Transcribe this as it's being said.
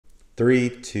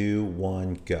3, 2,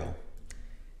 1, go.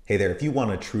 Hey there, if you want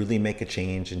to truly make a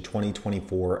change in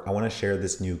 2024, I want to share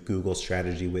this new Google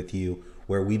strategy with you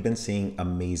where we've been seeing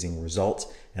amazing results.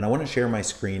 And I want to share my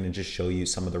screen and just show you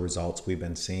some of the results we've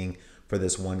been seeing for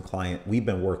this one client we've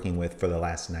been working with for the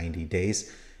last 90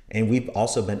 days. And we've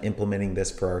also been implementing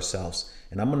this for ourselves.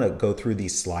 And I'm going to go through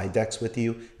these slide decks with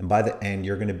you. And by the end,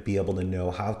 you're going to be able to know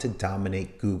how to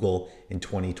dominate Google in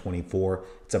 2024.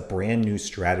 It's a brand new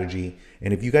strategy.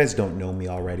 And if you guys don't know me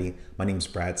already, my name is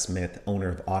Brad Smith, owner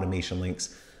of Automation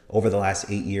Links. Over the last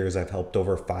 8 years, I've helped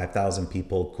over 5,000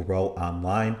 people grow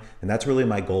online. And that's really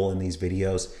my goal in these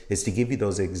videos, is to give you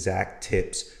those exact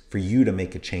tips for you to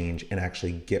make a change and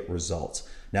actually get results.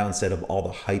 Now, instead of all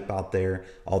the hype out there,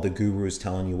 all the gurus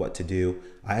telling you what to do,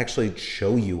 I actually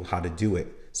show you how to do it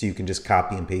so you can just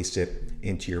copy and paste it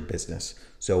into your business.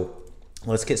 So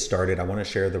let's get started. I want to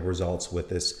share the results with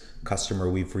this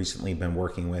customer we've recently been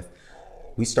working with.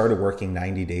 We started working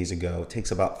 90 days ago. It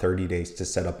takes about 30 days to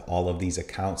set up all of these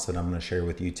accounts that I'm going to share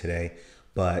with you today.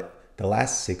 But the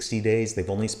last 60 days, they've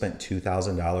only spent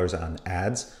 $2,000 on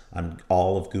ads, on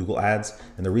all of Google ads.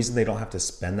 And the reason they don't have to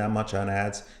spend that much on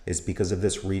ads is because of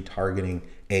this retargeting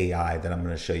AI that I'm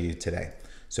going to show you today.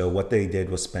 So what they did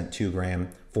was spent $2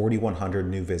 grand, 4,100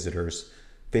 new visitors,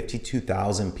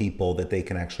 52,000 people that they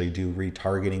can actually do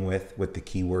retargeting with the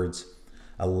keywords,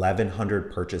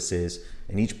 1,100 purchases,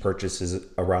 and each purchase is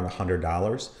around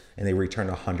 $100, and they returned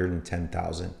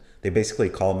 110,000. They basically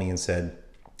called me and said,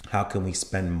 how can we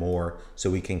spend more so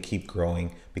we can keep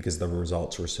growing because the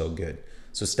results were so good?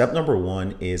 So step number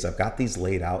one is I've got these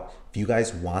laid out. If you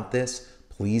guys want this,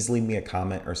 please leave me a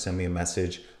comment or send me a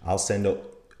message. I'll send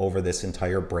over this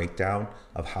entire breakdown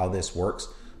of how this works.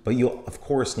 But you'll of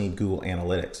course need Google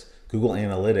Analytics. Google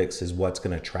Analytics is what's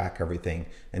going to track everything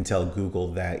and tell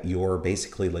Google that you're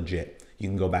basically legit. You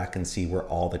can go back and see where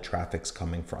all the traffic's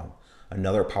coming from.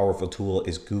 Another powerful tool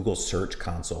is Google Search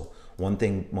Console. One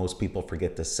thing most people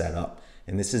forget to set up.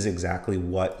 And this is exactly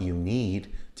what you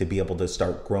need to be able to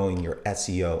start growing your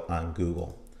SEO on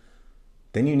Google.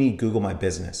 Then you need Google My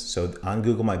Business. So on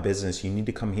Google My Business, you need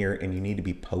to come here and you need to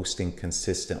be posting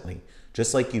consistently,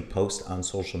 just like you post on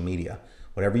social media.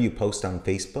 Whatever you post on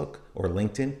Facebook or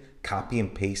LinkedIn, copy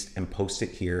and paste and post it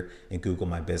here in Google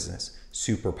My Business.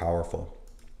 Super powerful.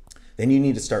 Then you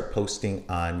need to start posting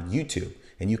on YouTube.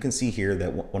 And you can see here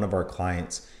that one of our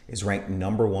clients is ranked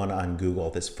 #1 on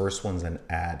Google. This first one's an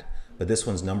ad, but this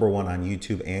one's #1 on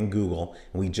YouTube and Google.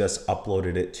 And we just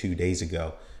uploaded it 2 days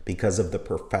ago because of the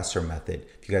professor method.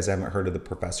 If you guys haven't heard of the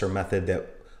professor method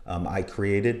that I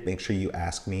created, make sure you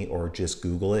ask me or just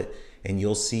Google it. And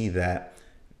you'll see that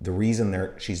the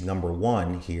reason she's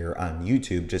 #1 here on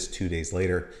YouTube just 2 days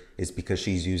later is because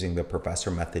she's using the professor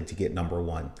method to get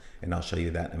 #1. And I'll show you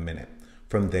that in a minute.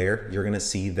 From there, you're going to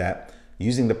see that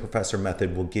using the professor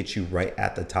method will get you right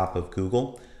at the top of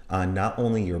Google on not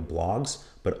only your blogs,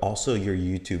 but also your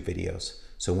YouTube videos.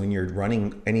 So when you're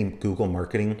running any Google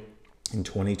marketing in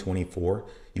 2024,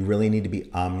 you really need to be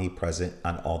omnipresent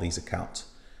on all these accounts.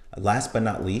 Last but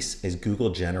not least is Google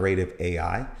Generative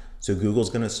AI. So Google's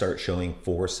going to start showing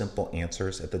 4 simple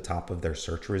answers at the top of their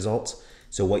search results.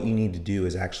 So what you need to do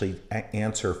is actually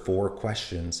answer 4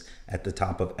 questions at the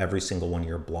top of every single one of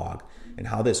your blog. And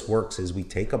how this works is we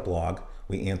take a blog,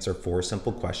 we answer 4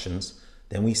 simple questions,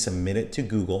 then we submit it to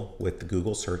Google with the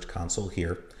Google Search Console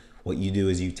here. What you do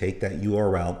is you take that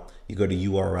URL, you go to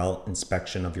URL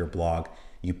inspection of your blog,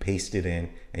 you paste it in,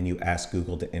 and you ask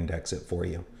Google to index it for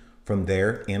you. From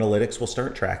there, analytics will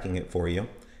start tracking it for you.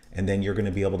 And then you're going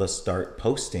to be able to start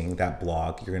posting that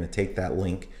blog. You're going to take that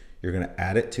link, you're going to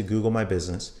add it to Google My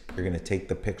Business. You're going to take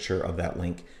the picture of that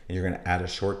link and you're going to add a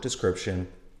short description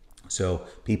so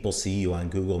people see you on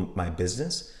Google My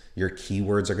Business. Your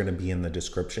keywords are going to be in the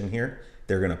description here.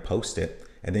 They're going to post it.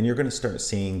 And then you're going to start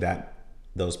seeing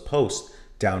those posts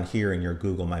down here in your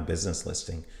Google My Business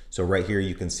listing. So right here,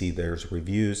 you can see there's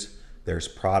reviews, there's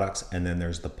products, and then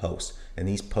there's the posts. And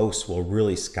these posts will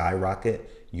really skyrocket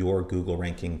your Google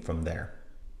ranking from there.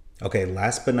 Okay,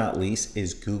 last but not least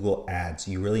is Google Ads.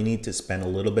 You really need to spend a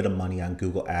little bit of money on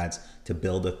Google Ads to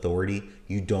build authority.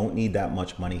 You don't need that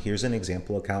much money. Here's an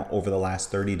example account. Over the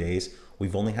last 30 days,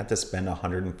 we've only had to spend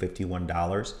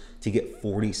 $151 to get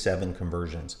 47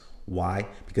 conversions. Why?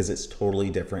 Because it's totally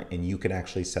different and you can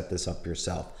actually set this up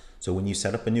yourself. So when you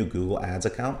set up a new Google Ads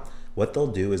account, what they'll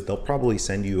do is they'll probably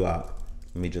send you, let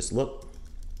me just look,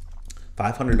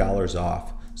 $500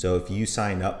 off. So if you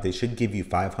sign up, they should give you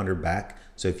 500 back.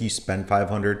 So if you spend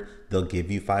 500, they'll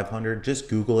give you 500. Just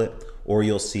Google it, or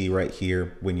you'll see right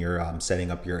here when you're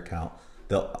setting up your account,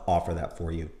 they'll offer that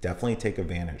for you. Definitely take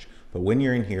advantage. But when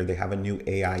you're in here, they have a new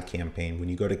AI campaign. When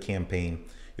you go to campaign,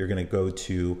 you're going to go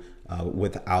to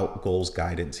without goals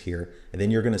guidance here, and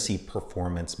then you're going to see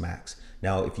performance max.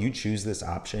 Now, if you choose this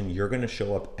option, you're going to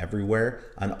show up everywhere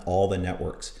on all the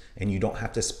networks, and you don't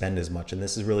have to spend as much. And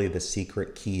this is really the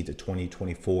secret key to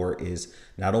 2024, is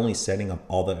not only setting up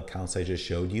all the accounts I just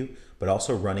showed you, but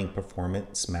also running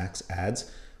performance max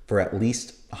ads for at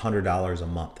least $100 a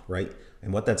month, right?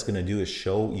 And what that's going to do is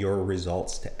show your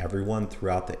results to everyone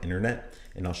throughout the internet.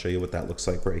 And I'll show you what that looks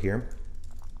like right here.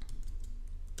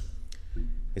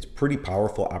 It's a pretty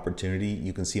powerful opportunity.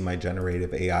 You can see my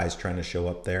generative AI is trying to show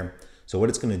up there. So what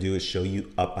it's going to do is show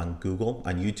you up on Google,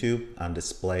 on YouTube, on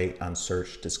display, on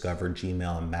search, discover,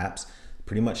 Gmail, and maps.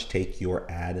 Pretty much take your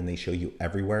ad and they show you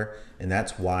everywhere. And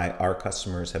that's why our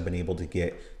customers have been able to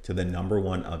get to the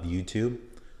 #1 of YouTube,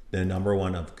 the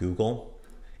 #1 of Google,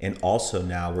 and also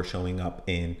now we're showing up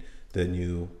in the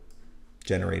new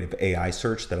generative AI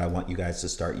search that I want you guys to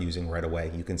start using right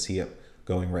away. You can see it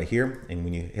going right here, and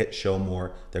when you hit show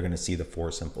more, they're going to see the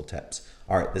 4 simple tips.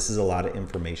 All right, this is a lot of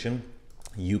information.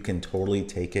 You can totally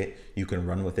take it, you can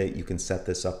run with it, you can set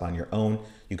this up on your own.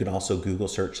 You can also Google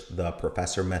search the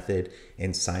professor method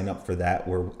and sign up for that,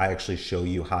 where I actually show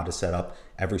you how to set up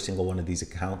every single one of these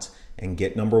accounts and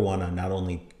get #1 on not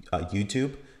only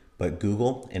YouTube, but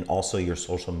Google, and also your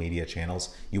social media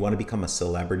channels. You want to become a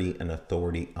celebrity and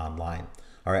authority online.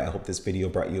 All right, I hope this video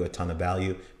brought you a ton of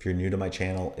value. If you're new to my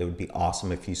channel, it would be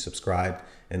awesome if you subscribed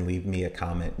and leave me a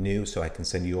comment new so I can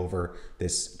send you over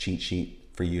this cheat sheet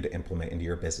for you to implement into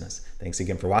your business. Thanks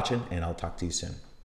again for watching, and I'll talk to you soon.